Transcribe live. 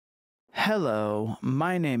Hello,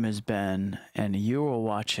 my name is Ben, and you are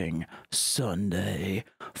watching Sunday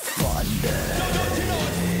Funday.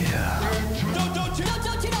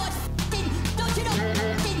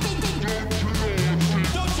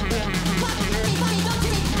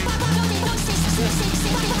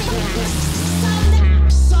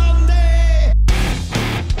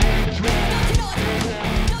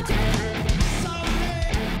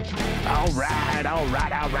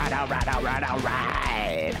 All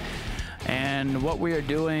right. And what we are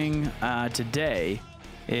doing today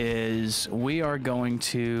is we are going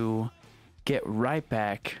to get right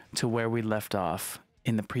back to where we left off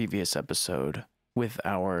in the previous episode with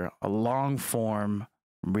our long-form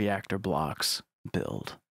reactor blocks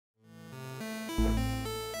build.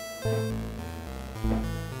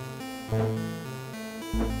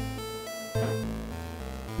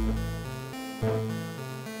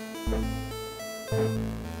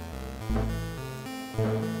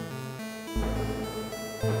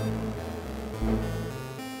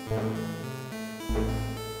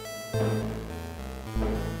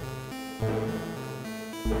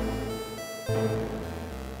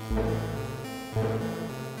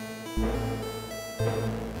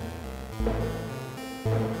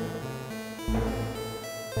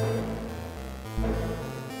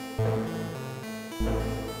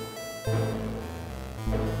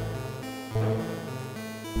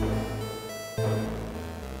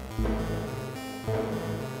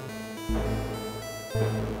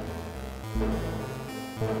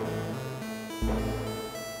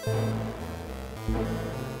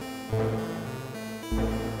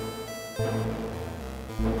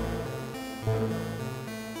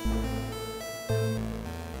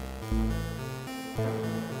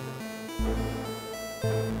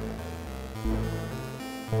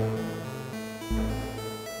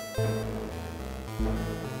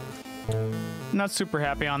 Not super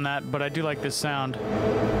happy on that, but I do like this sound.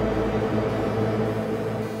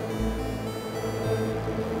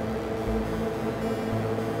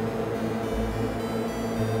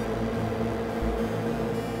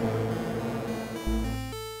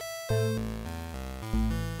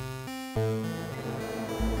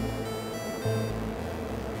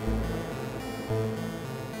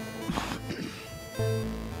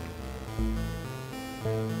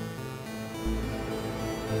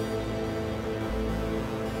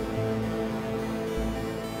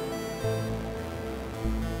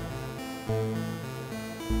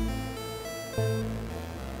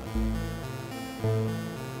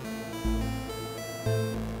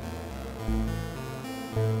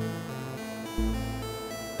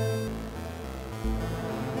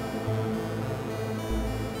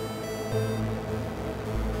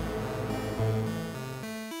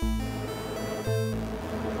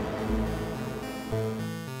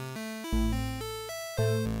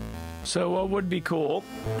 So what would be cool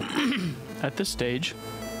at this stage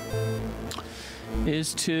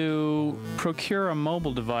is to procure a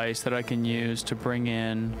mobile device that I can use to bring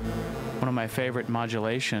in one of my favorite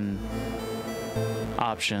modulation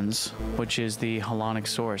options, which is the HOLONIC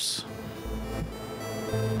SOURCE.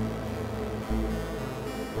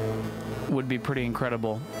 Would be pretty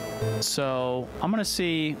incredible. So I'm gonna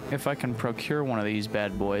see if I can procure one of these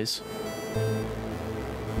bad boys.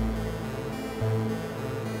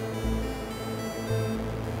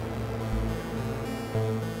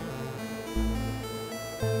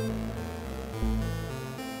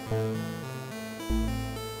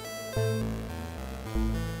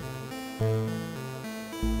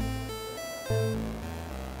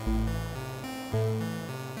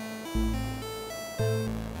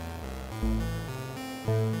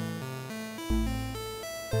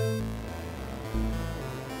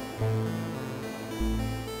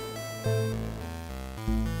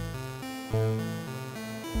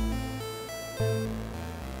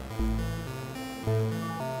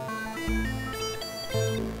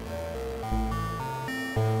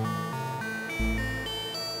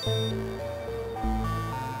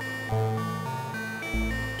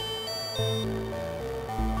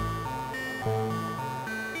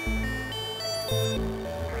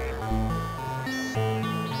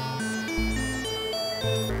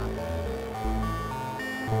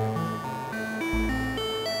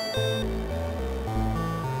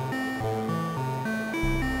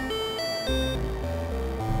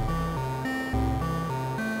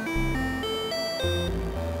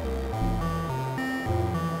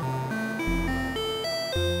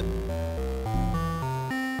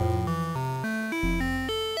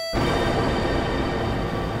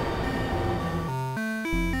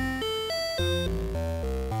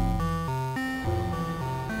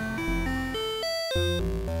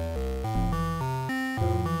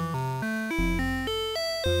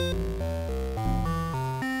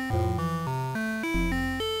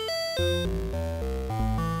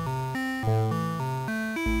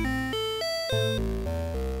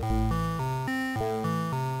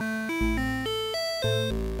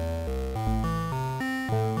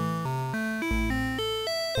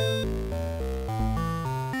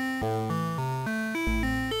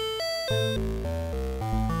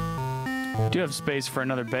 do have space for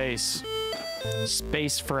another bass.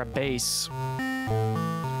 Space for a bass.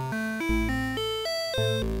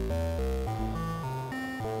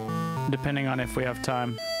 Depending on if we have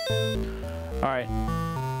time. All right.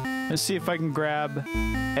 Let's see if I can grab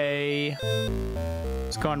a...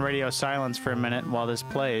 Let's go on radio silence for a minute while this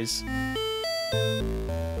plays.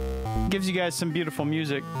 Gives you guys some beautiful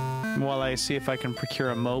music while I see if I can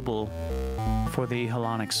procure a mobile for the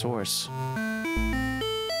HOLONIC source.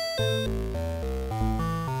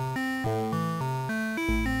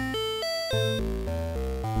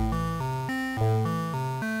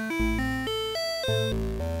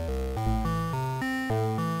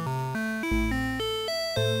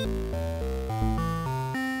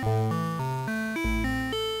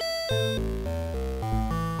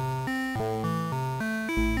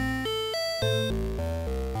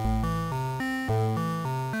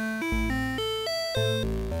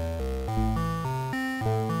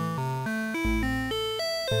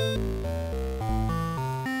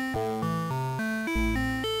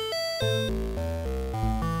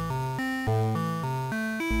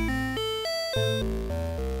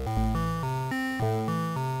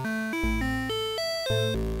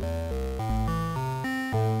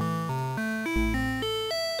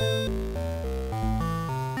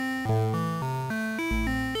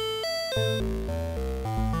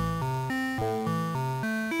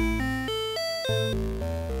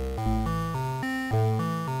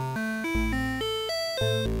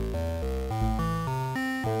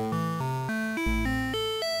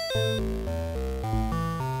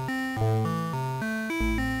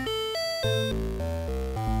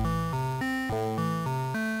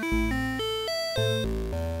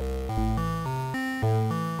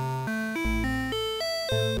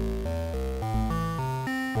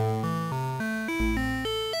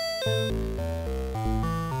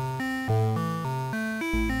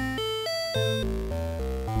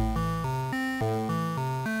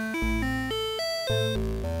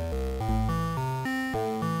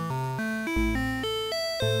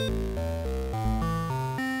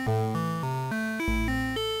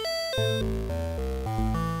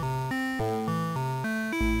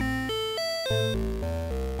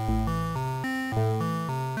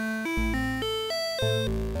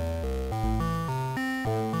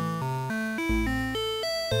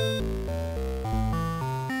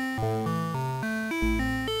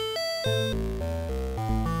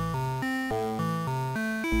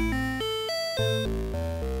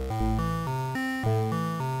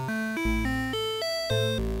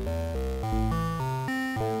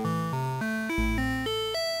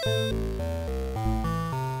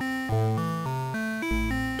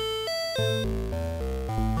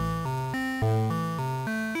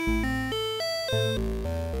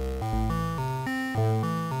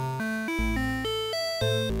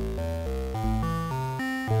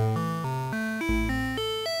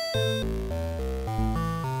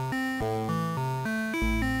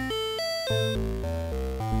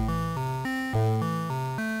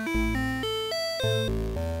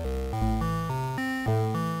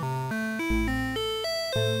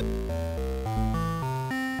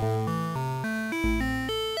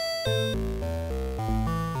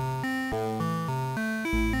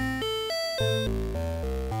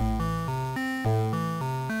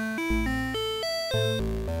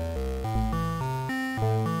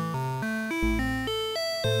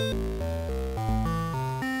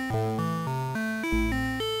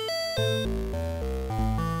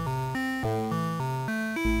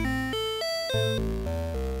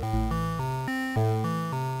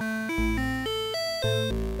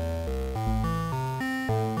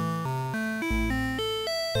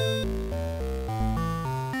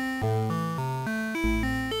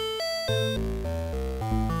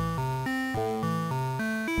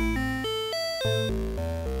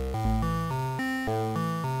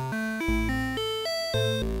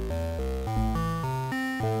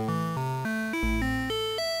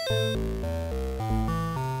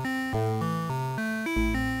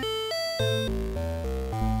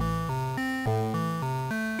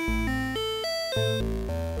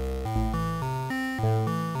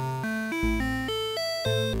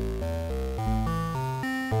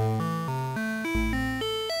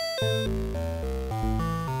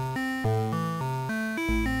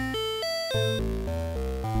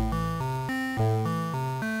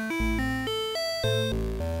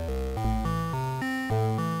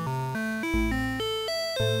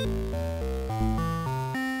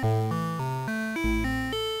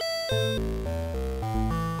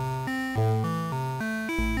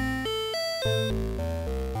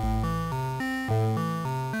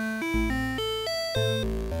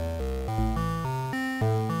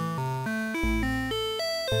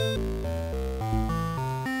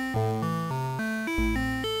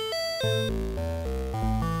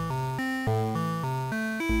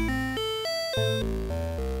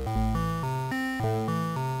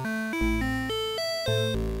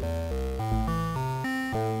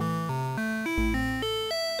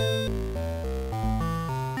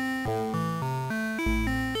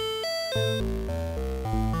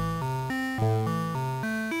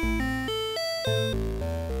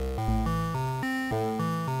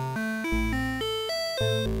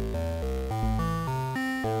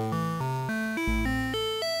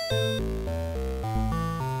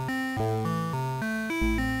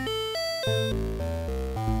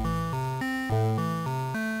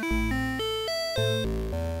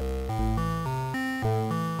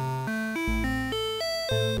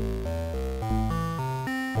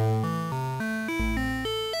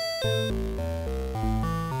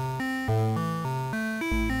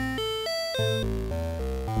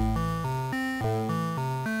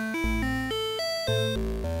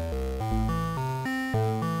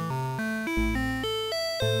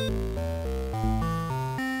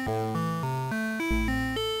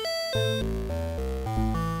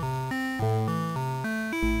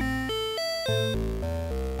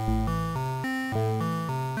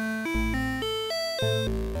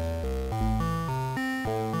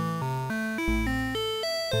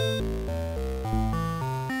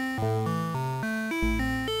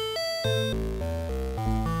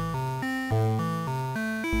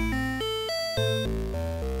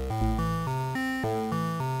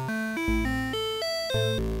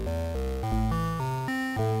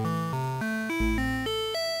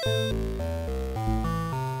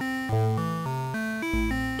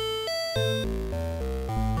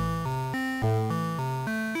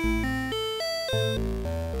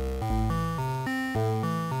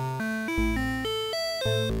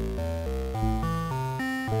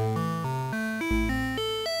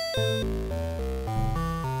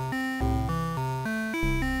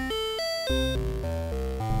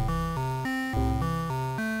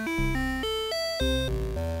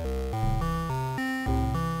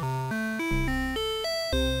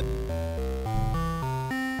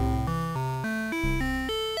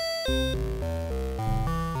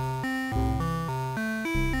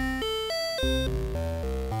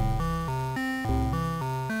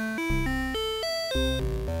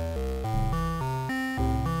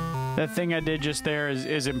 That thing I did just there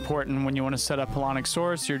is important when you want to set up HOLONIC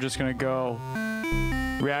SOURCE. You're just going to go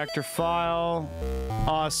Reaktor file,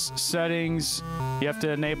 OS settings. You have to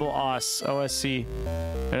enable OS, OSC.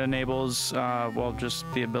 It enables, well,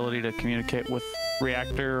 just the ability to communicate with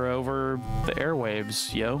Reaktor over the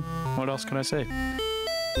airwaves, yo. What else can I say?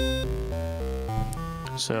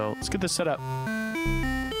 So let's get this set up.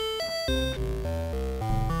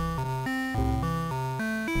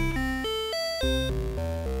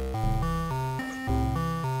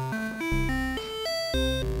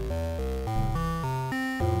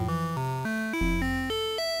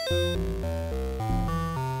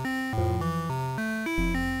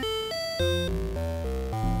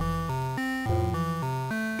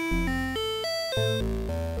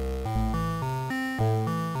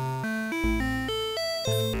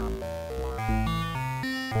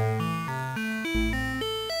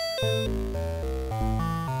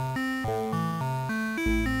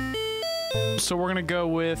 So we're gonna go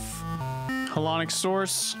with HOLONIC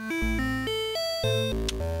SOURCE,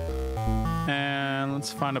 and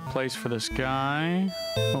let's find a place for this guy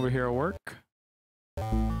over here at work.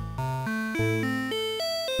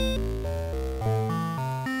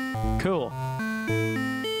 Cool.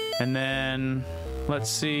 And then let's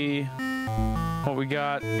see what we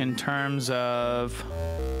got in terms of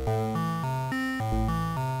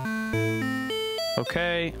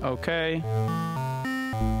okay.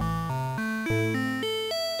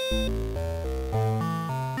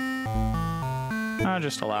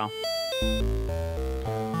 Just allow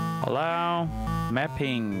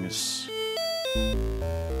mappings.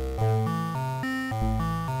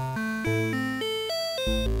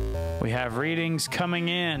 We have readings coming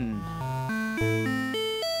in.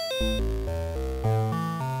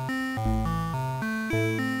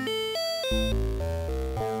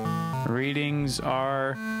 Readings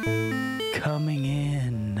are coming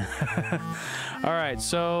in. All right,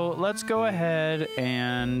 so let's go ahead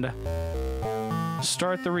and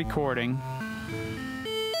start the recording,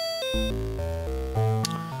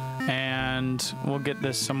 and we'll get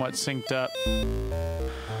this somewhat synced up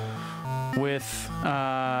with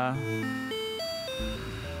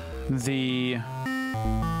the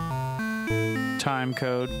time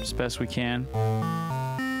code as best we can,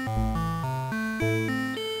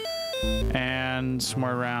 and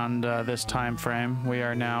somewhere around this time frame we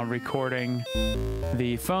are now recording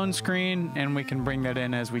the phone screen, and we can bring that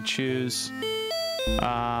in as we choose.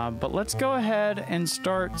 But let's go ahead and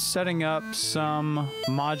start setting up some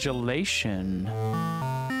modulation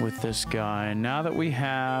with this guy. Now that we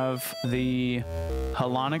have the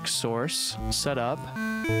HOLONIC SOURCE set up,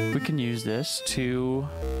 we can use this to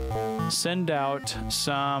send out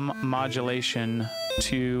some modulation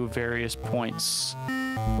to various points,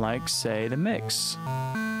 like say the mix.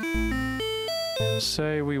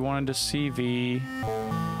 Say we wanted to CV.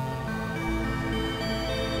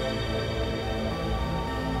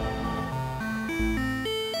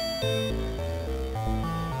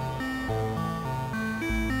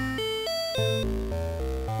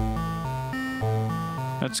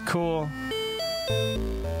 That's cool.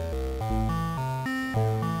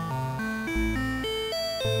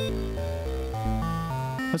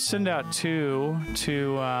 Let's send out 2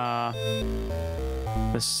 to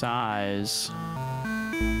the size.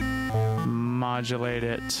 Modulate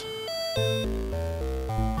it.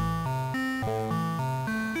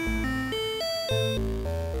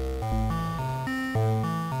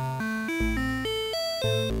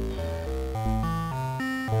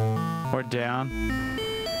 Or down.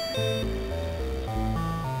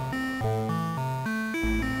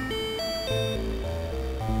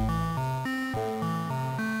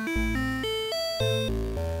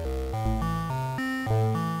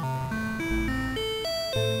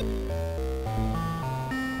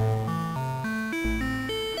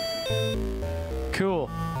 Cool.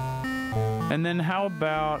 And then how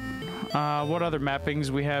about what other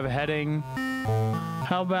mappings we have? Heading.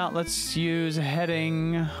 How about let's use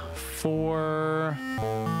heading for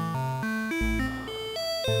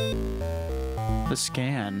the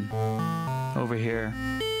scan over here.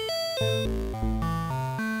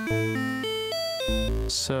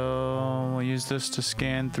 So we'll use this to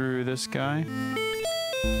scan through this guy.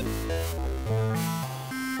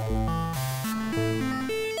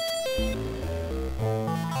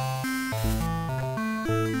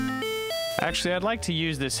 Actually, I'd like to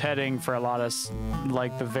use this heading for a lot of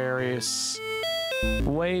like the various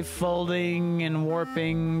wave folding and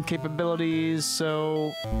warping capabilities.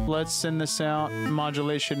 So let's send this out.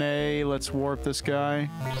 Modulation A. Let's warp this guy.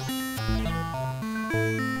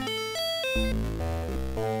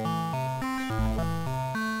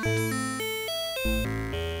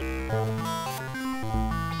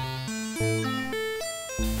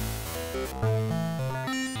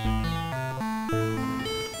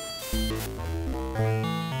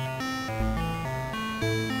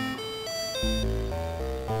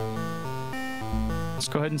 Let's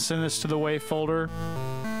go ahead and send this to the wave folder.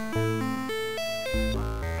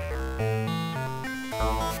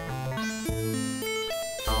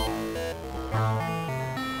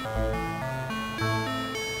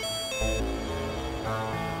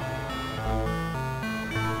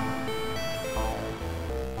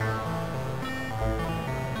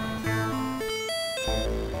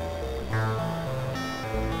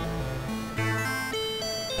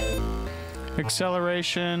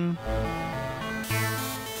 Acceleration.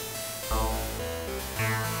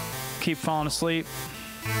 Keep falling asleep.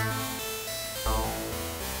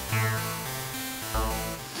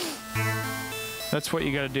 That's what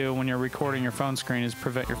you got to do when you're recording your phone screen, is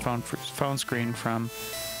prevent your phone screen from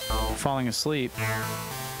falling asleep.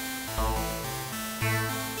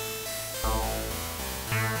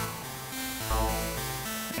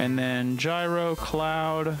 And then gyro,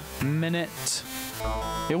 cloud, minute.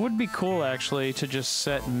 It would be cool actually to just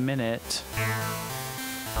set minute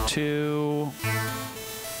to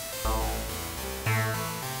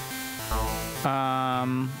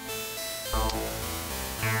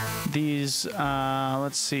these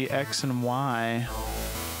let's see, X and Y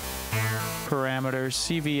parameters.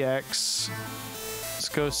 CVX, let's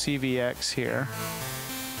go CVX here.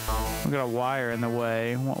 We've got a wire in the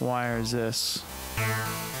way. What wire is this?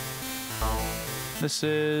 This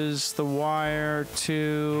is the wire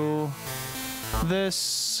to this,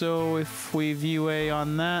 so if we view A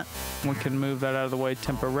on that, we can move that out of the way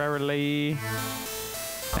temporarily,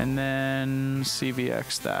 and then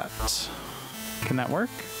CVX that. Can that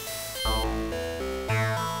work?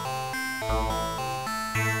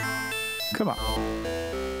 Come on.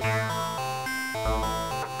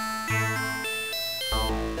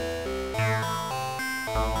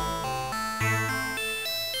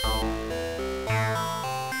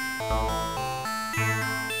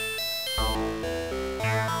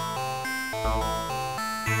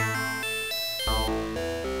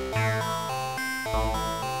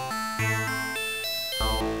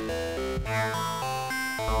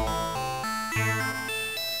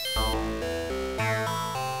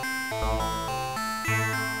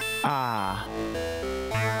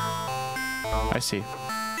 I see.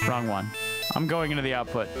 Wrong one. I'm going into the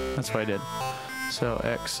output. That's what I did. So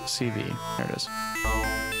XCV. There it is.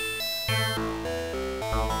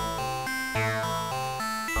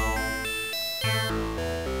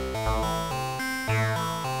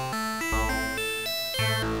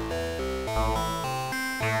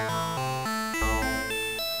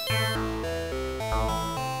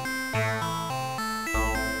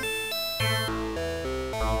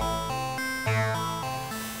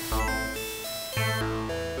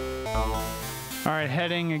 All right,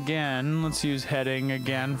 heading again. Let's use heading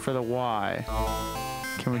again for the Y.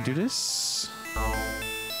 Can we do this?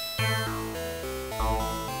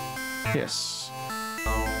 Yes.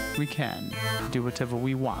 We can do whatever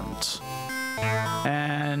we want.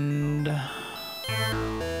 And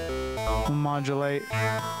we'll modulate.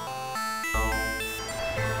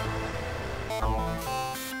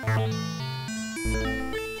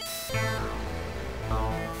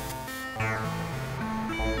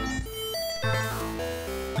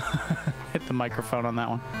 Hit the microphone on that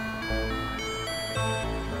one.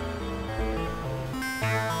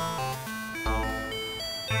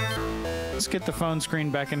 Let's get the phone screen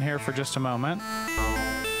back in here for just a moment.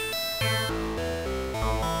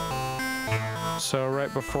 So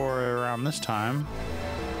right before around this time.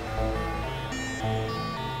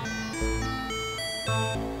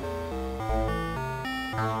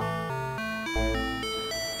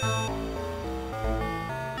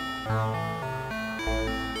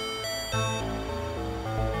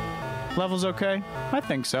 Level's okay? I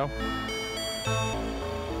think so.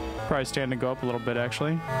 Probably stand to go up a little bit,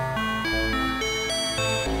 actually.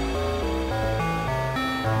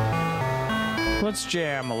 Let's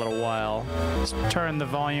jam a little while. Let's turn the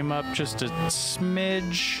volume up just a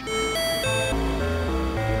smidge.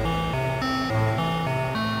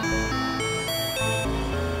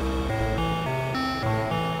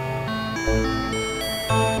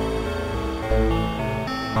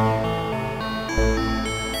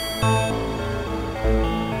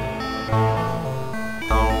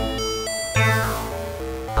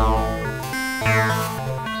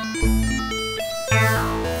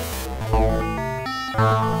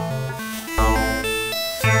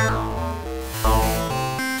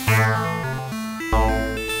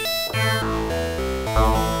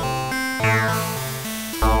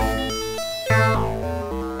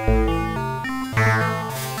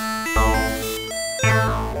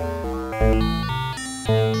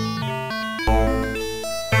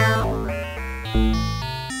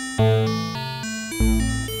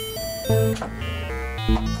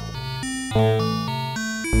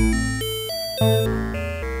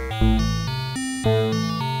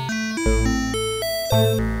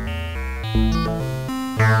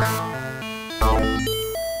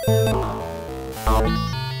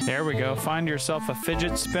 There we go. Find yourself a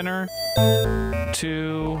fidget spinner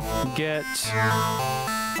to get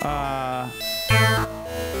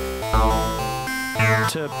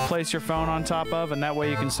to place your phone on top of, and that way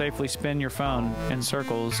you can safely spin your phone in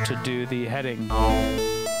circles to do the heading.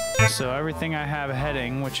 So everything I have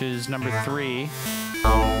heading, which is number 3,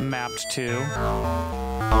 mapped to,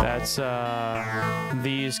 that's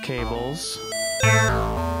these cables.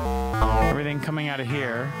 Everything coming out of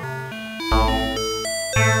here.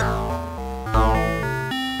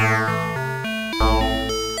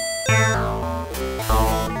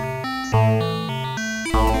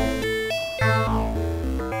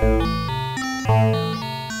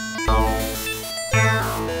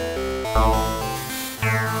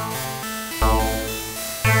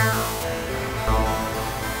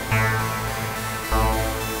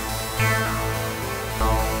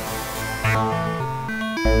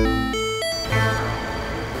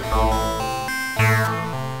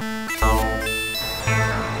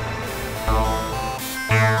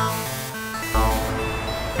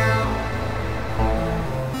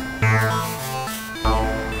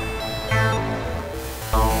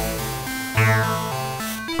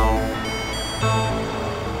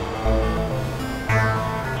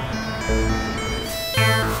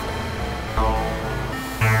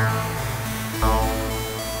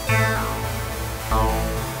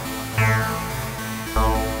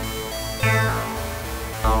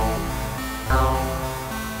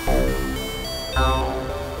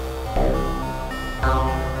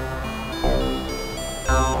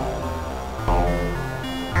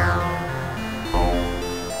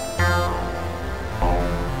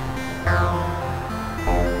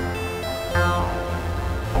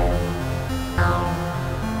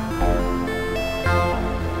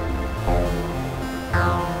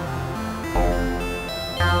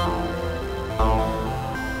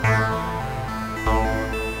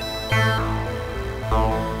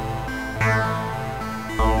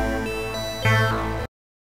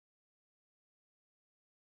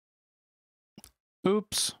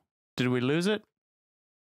 Oops. Did we lose it?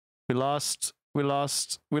 We lost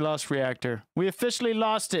Reaktor. We officially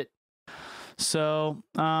lost it. So,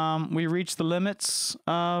 we reached the limits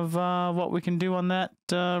of what we can do on that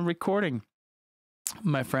recording.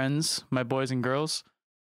 My friends, my boys and girls.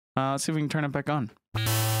 Let's see if we can turn it back on.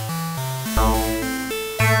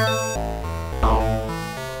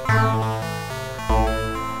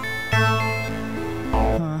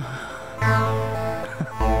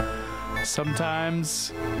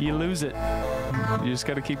 sometimes you lose it. You just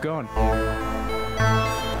got to keep going.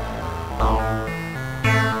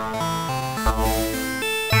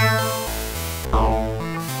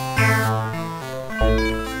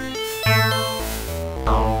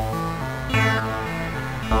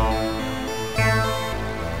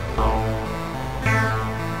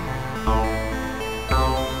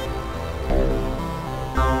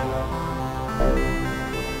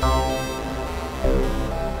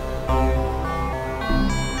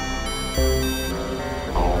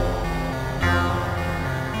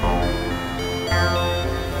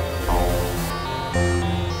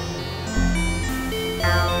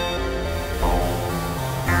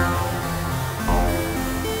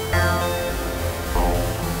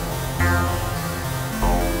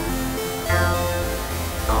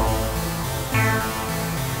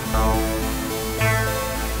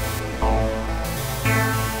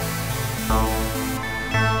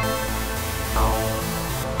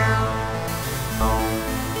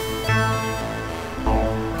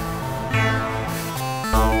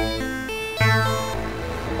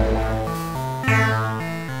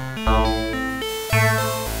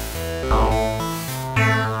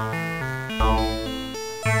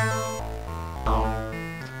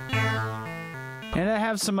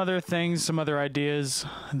 Some other things, some other ideas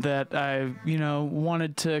that I,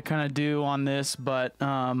 wanted to kind of do on this, but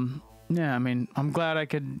yeah, I mean, I'm glad I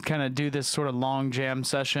could kind of do this sort of long jam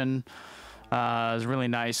session. It was really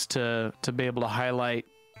nice to be able to highlight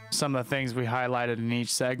some of the things we highlighted in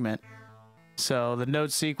each segment. So the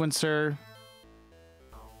note sequencer,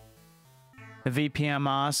 the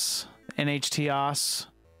VPMOS, NHTOS,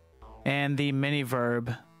 and the mini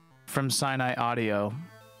verb from Sinai Audio.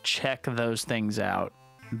 Check those things out.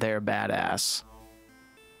 They're badass.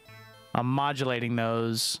 I'm modulating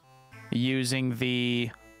those using the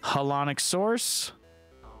HOLONIC SOURCE.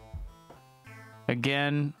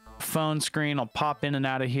 Again, phone screen will pop in and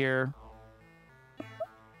out of here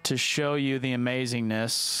to show you the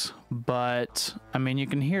amazingness, but I mean, you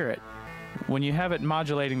can hear it. When you have it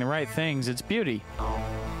modulating the right things, it's beauty.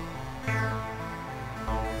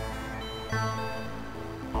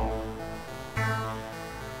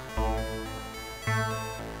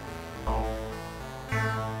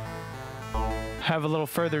 Have a little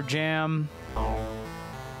further jam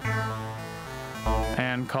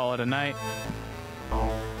and call it a night.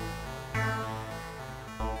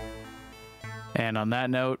 And on that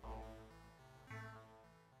note,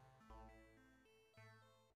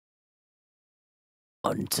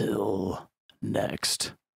 until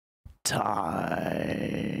next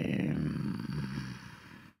time.